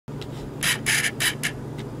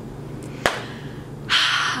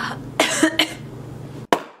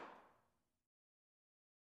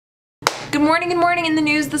Good morning in the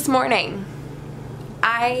news this morning.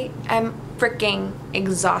 I am freaking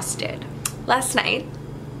exhausted. Last night,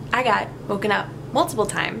 I got woken up multiple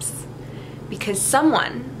times because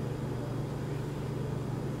someone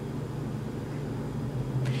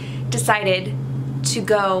decided to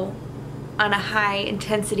go on a high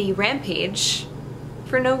intensity rampage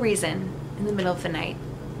for no reason in the middle of the night.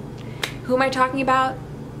 Who am I talking about?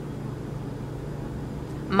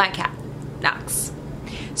 My cat, Knox.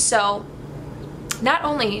 So, not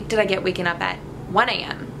only did I get waken up at 1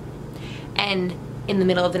 a.m. and in the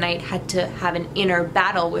middle of the night had to have an inner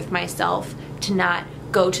battle with myself to not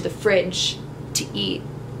go to the fridge to eat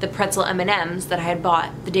the pretzel M&Ms that I had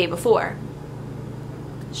bought the day before.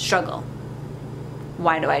 Struggle.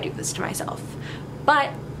 Why do I do this to myself?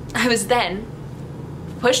 But I was then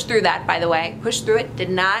pushed through that, by the way, pushed through it,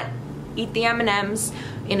 did not eat the M&Ms.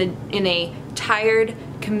 In a tired,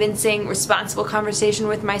 convincing, responsible conversation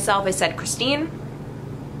with myself, I said, Christine,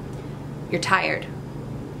 you're tired.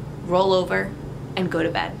 Roll over and go to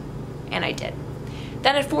bed. And I did.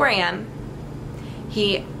 Then at 4 a.m.,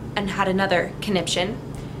 he had another conniption.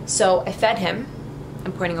 So I fed him.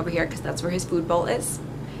 I'm pointing over here because that's where his food bowl is.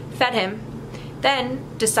 Fed him. Then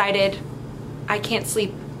decided I can't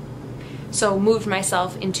sleep. So moved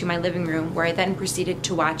myself into my living room, where I then proceeded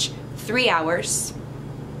to watch 3 hours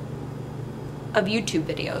of YouTube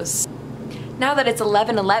videos. Now that it's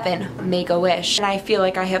 11:11, Make-A-Wish, and I feel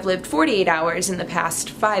like I have lived 48 hours in the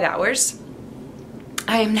past 5 hours,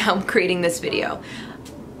 I am now creating this video.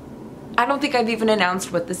 I don't think I've even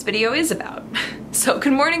announced what this video is about. So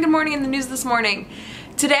good morning in the news this morning.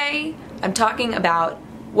 Today, I'm talking about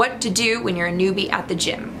what to do when you're a newbie at the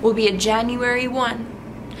gym. Will be a January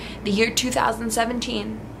 1, the year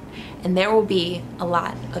 2017, and there will be a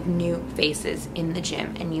lot of new faces in the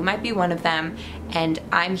gym, and you might be one of them, and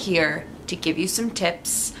I'm here to give you some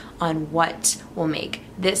tips on what will make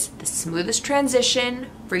this the smoothest transition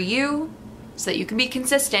for you so that you can be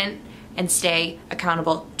consistent and stay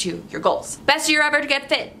accountable to your goals. Best year ever to get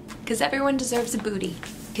fit, because everyone deserves a booty,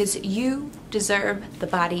 because you deserve the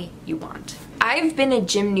body you want. I've been a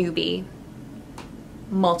gym newbie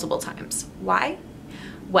multiple times. Why?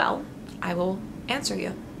 Well, I will answer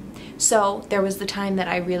you. So there was the time that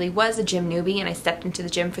I really was a gym newbie and I stepped into the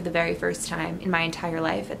gym for the very first time in my entire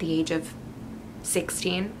life at the age of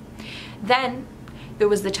 16. Then there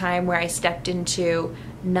was the time where I stepped into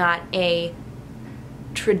not a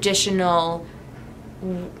traditional...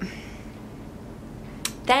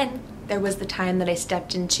 Then there was the time that I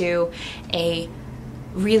stepped into a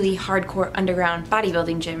really hardcore underground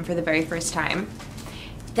bodybuilding gym for the very first time.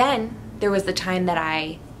 Then there was the time that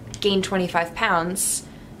I gained 25 pounds,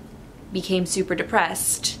 became super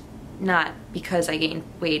depressed, not because I gained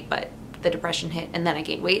weight, but the depression hit and then I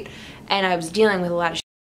gained weight, and I was dealing with a lot of shit.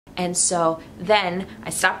 And so then I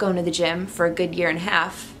stopped going to the gym for a good year and a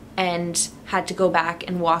half and had to go back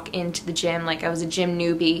and walk into the gym like I was a gym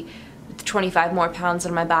newbie with 25 more pounds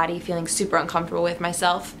on my body, feeling super uncomfortable with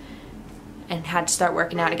myself, and had to start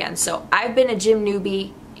working out again. So I've been a gym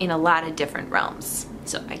newbie in a lot of different realms,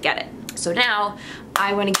 so I get it. So now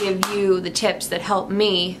I want to give you the tips that help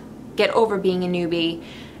me get over being a newbie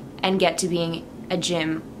and get to being a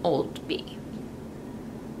gym old bee.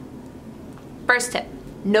 First tip,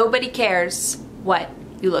 nobody cares what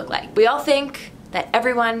you look like. We all think that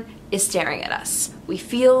everyone is staring at us. We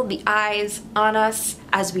feel the eyes on us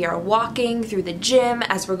as we are walking through the gym,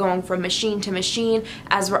 as we're going from machine to machine,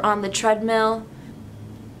 as we're on the treadmill.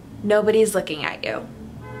 Nobody's looking at you.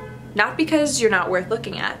 Not because you're not worth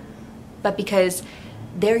looking at, but because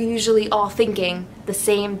they're usually all thinking the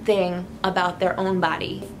same thing about their own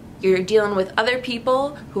body. You're dealing with other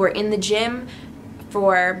people who are in the gym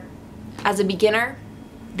as a beginner.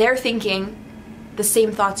 They're thinking the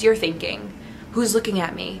same thoughts you're thinking. Who's looking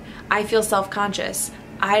at me? I feel self-conscious.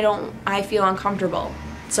 I feel uncomfortable.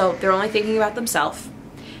 So they're only thinking about themselves.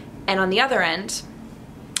 And on the other end,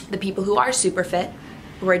 the people who are super fit,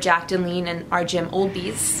 who are jacked and lean and are gym old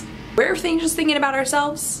bees, we're just thinking about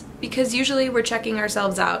ourselves, because usually we're checking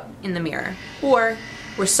ourselves out in the mirror, or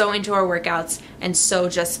we're so into our workouts and so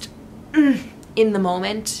just in the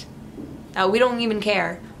moment. We don't even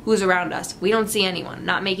care who's around us. We don't see anyone,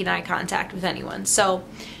 not making eye contact with anyone. So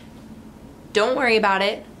don't worry about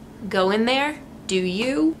it. Go in there, do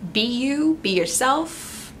you, be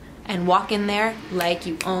yourself, and walk in there like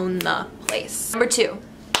you own the place. Number 2,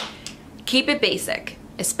 keep it basic,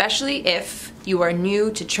 especially if you are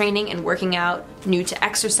new to training and working out, new to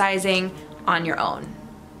exercising on your own.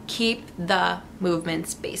 Keep the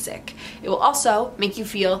movements basic. It will also make you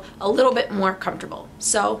feel a little bit more comfortable.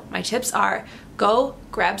 So my tips are, go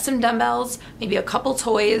grab some dumbbells, maybe a couple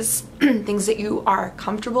toys, things that you are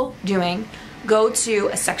comfortable doing. Go to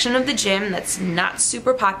a section of the gym that's not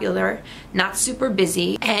super popular, not super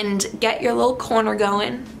busy, and get your little corner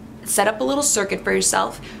going. Set up a little circuit for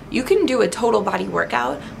yourself. You can do a total body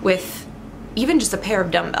workout with even just a pair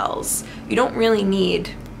of dumbbells. You don't really need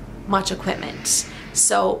much equipment.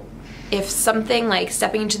 So if something like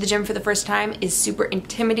stepping into the gym for the first time is super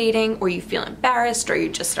intimidating, or you feel embarrassed, or you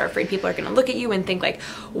just are afraid people are gonna look at you and think like,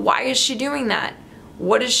 why is she doing that?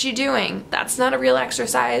 What is she doing? That's not a real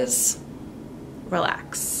exercise.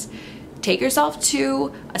 Relax. Take yourself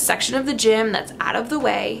to a section of the gym that's out of the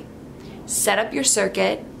way, set up your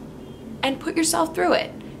circuit, and put yourself through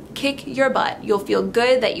it. Kick your butt. You'll feel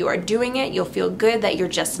good that you are doing it. You'll feel good that you're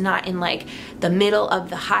just not in like the middle of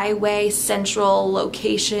the highway, central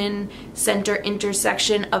location, center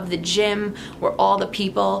intersection of the gym where all the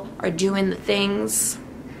people are doing the things,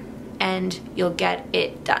 and you'll get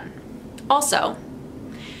it done. Also,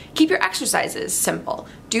 keep your exercises simple.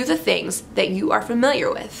 Do the things that you are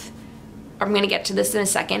familiar with. I'm gonna get to this in a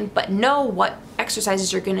second, but know what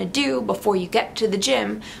exercises you're gonna do before you get to the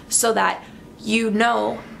gym so that you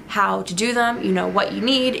know how to do them, you know what you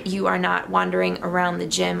need, you are not wandering around the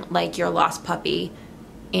gym like your lost puppy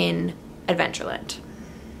in Adventureland.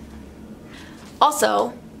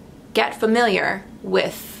 Also, get familiar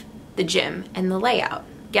with the gym and the layout.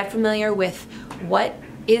 Get familiar with what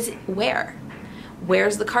is where.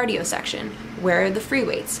 Where's the cardio section? Where are the free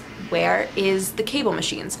weights? Where is the cable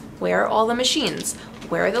machines? Where are all the machines?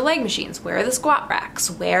 Where are the leg machines? Where are the squat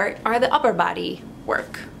racks? Where are the upper body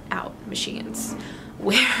workout machines?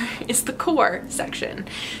 Where is the core section?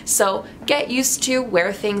 So get used to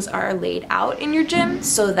where things are laid out in your gym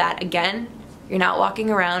so that, again, you're not walking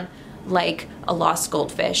around like a lost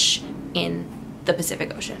goldfish in the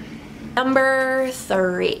Pacific Ocean. Number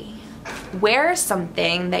 3, wear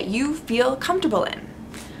something that you feel comfortable in.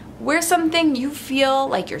 Wear something you feel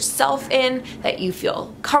like yourself in, that you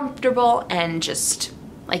feel comfortable and just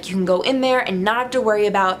like you can go in there and not have to worry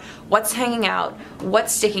about what's hanging out,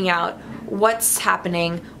 what's sticking out, what's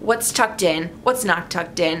happening, what's tucked in, what's not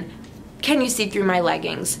tucked in. Can you see through my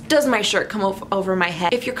leggings? Does my shirt come over my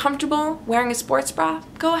head? If you're comfortable wearing a sports bra,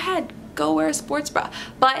 go ahead, go wear a sports bra.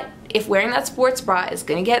 But if wearing that sports bra is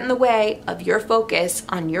gonna get in the way of your focus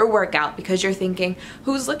on your workout because you're thinking,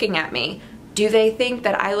 who's looking at me? Do they think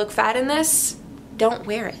that I look fat in this? Don't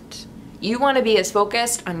wear it. You want to be as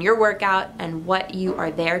focused on your workout and what you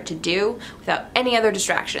are there to do without any other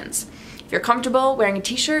distractions. If you're comfortable wearing a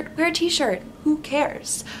t-shirt, wear a t-shirt. Who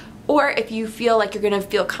cares? Or if you feel like you're going to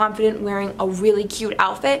feel confident wearing a really cute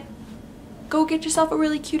outfit, go get yourself a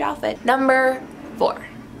really cute outfit. Number 4,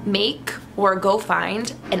 make or go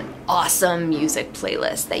find an awesome music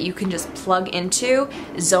playlist that you can just plug into,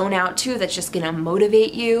 zone out to, that's just going to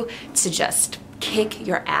motivate you to just kick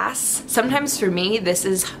your ass. Sometimes for me, this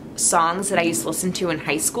is songs that I used to listen to in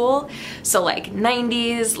high school. So like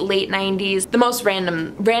 90s, late 90s, the most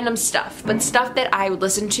random stuff, but stuff that I would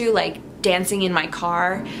listen to like dancing in my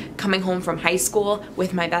car, coming home from high school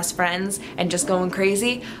with my best friends and just going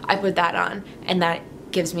crazy. I put that on and that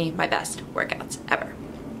gives me my best workouts ever.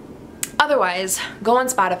 Otherwise, go on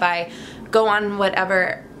Spotify, go on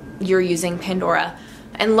whatever you're using, Pandora,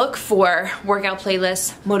 and look for workout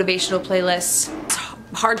playlists, motivational playlists,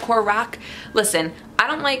 hardcore rock. Listen, I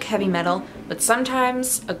don't like heavy metal, but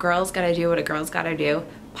sometimes a girl's gotta do what a girl's gotta do.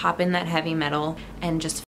 Pop in that heavy metal and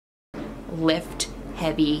just lift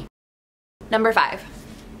heavy. Number 5,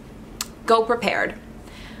 go prepared.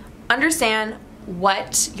 Understand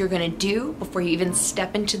what you're gonna do before you even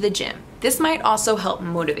step into the gym. This might also help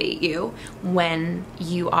motivate you when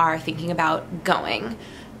you are thinking about going.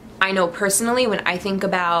 I know personally when I think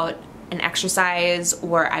about an exercise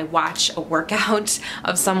or I watch a workout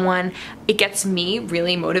of someone, it gets me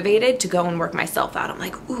really motivated to go and work myself out. I'm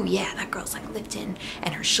like, ooh yeah, that girl's like lifting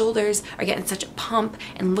and her shoulders are getting such a pump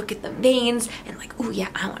and look at the veins and like, ooh yeah,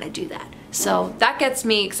 I wanna do that. So that gets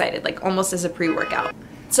me excited, like almost as a pre-workout.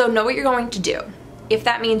 So know what you're going to do. If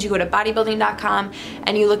that means you go to bodybuilding.com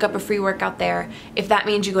and you look up a free workout there, if that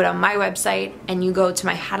means you go to my website and you go to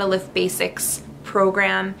my How to Lift Basics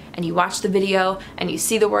program and you watch the video and you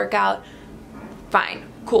see the workout, fine,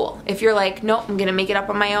 cool. If you're like, nope, I'm gonna make it up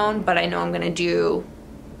on my own, but I know I'm gonna do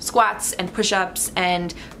squats and push-ups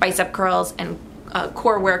and bicep curls and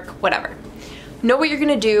core work, whatever. Know what you're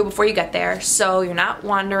gonna do before you get there so you're not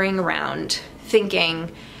wandering around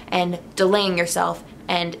thinking and delaying yourself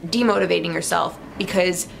and demotivating yourself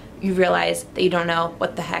because you realize that you don't know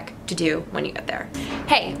what the heck to do when you get there.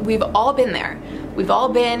 Hey, we've all been there. We've all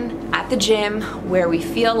been at the gym where we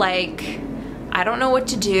feel like, I don't know what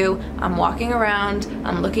to do. I'm walking around,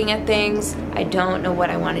 I'm looking at things, I don't know what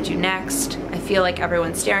I want to do next. I feel like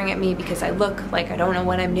everyone's staring at me because I look like I don't know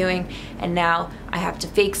what I'm doing, and now I have to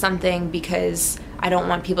fake something because I don't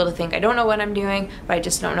want people to think I don't know what I'm doing, but I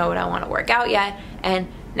just don't know what I want to work out yet, and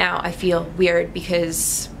now I feel weird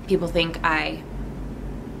because people think I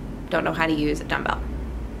don't know how to use a dumbbell.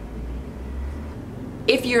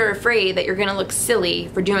 If you're afraid that you're gonna look silly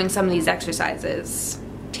for doing some of these exercises,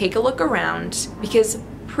 take a look around, because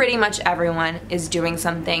pretty much everyone is doing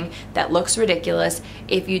something that looks ridiculous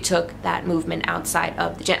if you took that movement outside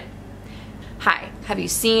of the gym. Hi, have you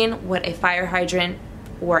seen what a fire hydrant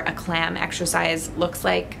or a clam exercise looks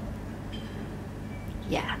like?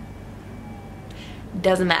 Yeah.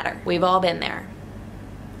 Doesn't matter. We've all been there.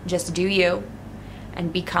 Just do you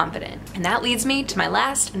and be confident. And that leads me to my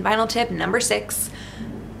last and final tip, number 6,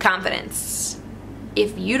 confidence.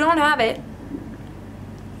 If you don't have it,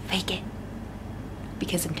 fake it.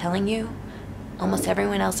 Because I'm telling you, almost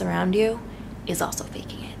everyone else around you is also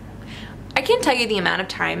faking it. I can't tell you the amount of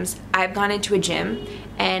times I've gone into a gym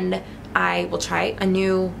and I will try a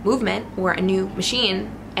new movement or a new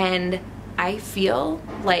machine and I feel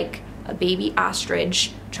like a baby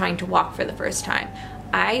ostrich trying to walk for the first time.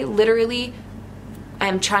 I literally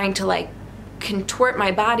am trying to like contort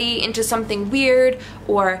my body into something weird,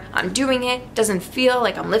 or I'm doing it, doesn't feel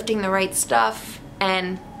like I'm lifting the right stuff,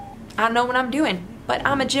 and I don't know what I'm doing, but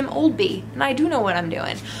I'm a gym old bee and I do know what I'm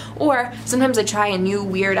doing. Or sometimes I try a new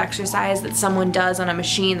weird exercise that someone does on a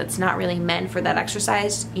machine that's not really meant for that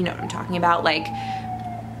exercise. You know what I'm talking about, like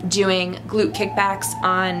doing glute kickbacks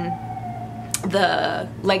on the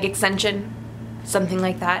leg extension, something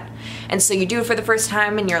like that. And so you do it for the first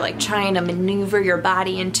time and you're like trying to maneuver your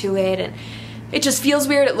body into it, and it just feels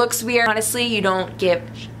weird, it looks weird. Honestly, you don't give,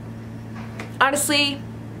 honestly,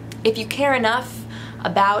 if you care enough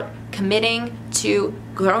about committing to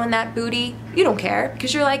growing that booty, you don't care,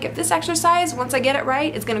 because you're like, if this exercise, once I get it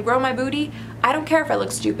right, is gonna grow my booty, I don't care if I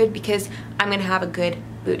look stupid because I'm gonna have a good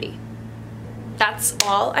booty. That's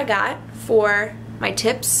all I got for my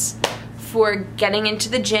tips for getting into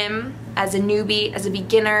the gym as a newbie, as a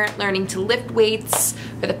beginner, learning to lift weights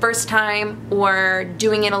for the first time or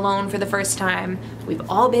doing it alone for the first time. We've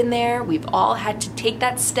all been there. We've all had to take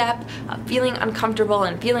that step of feeling uncomfortable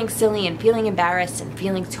and feeling silly and feeling embarrassed and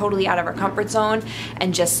feeling totally out of our comfort zone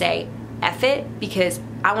and just say, F it, because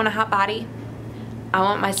I want a hot body. I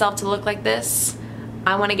want myself to look like this.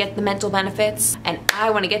 I want to get the mental benefits, and I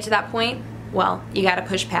want to get to that point. Well, you gotta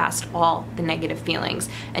push past all the negative feelings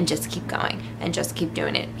and just keep going and just keep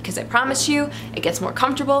doing it, because I promise you, it gets more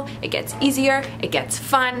comfortable, it gets easier, it gets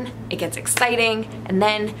fun, it gets exciting, and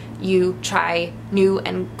then you try new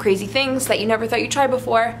and crazy things that you never thought you'd try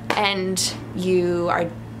before, and you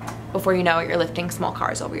are, before you know it, you're lifting small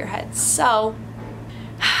cars over your head. So,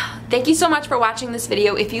 thank you so much for watching this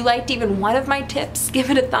video. If you liked even one of my tips, give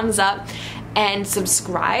it a thumbs up and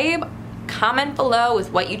subscribe. Comment below with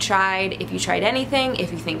what you tried, if you tried anything,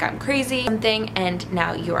 if you think I'm crazy, something, and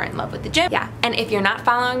now you are in love with the gym. Yeah, and if you're not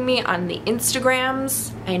following me on the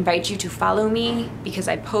Instagrams, I invite you to follow me, because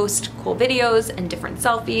I post cool videos and different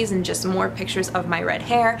selfies and just more pictures of my red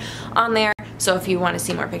hair on there. So if you want to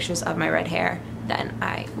see more pictures of my red hair, then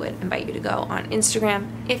I would invite you to go on Instagram.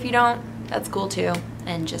 If you don't, that's cool too,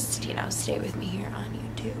 and just, you know, stay with me here on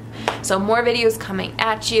YouTube. So more videos coming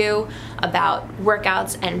at you about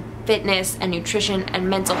workouts and fitness and nutrition and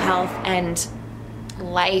mental health and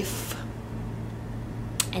life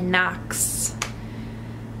and knocks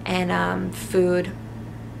and food,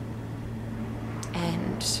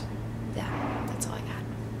 and yeah, that's all I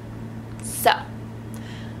got. So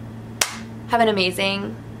have an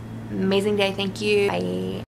amazing day. Thank you. Bye.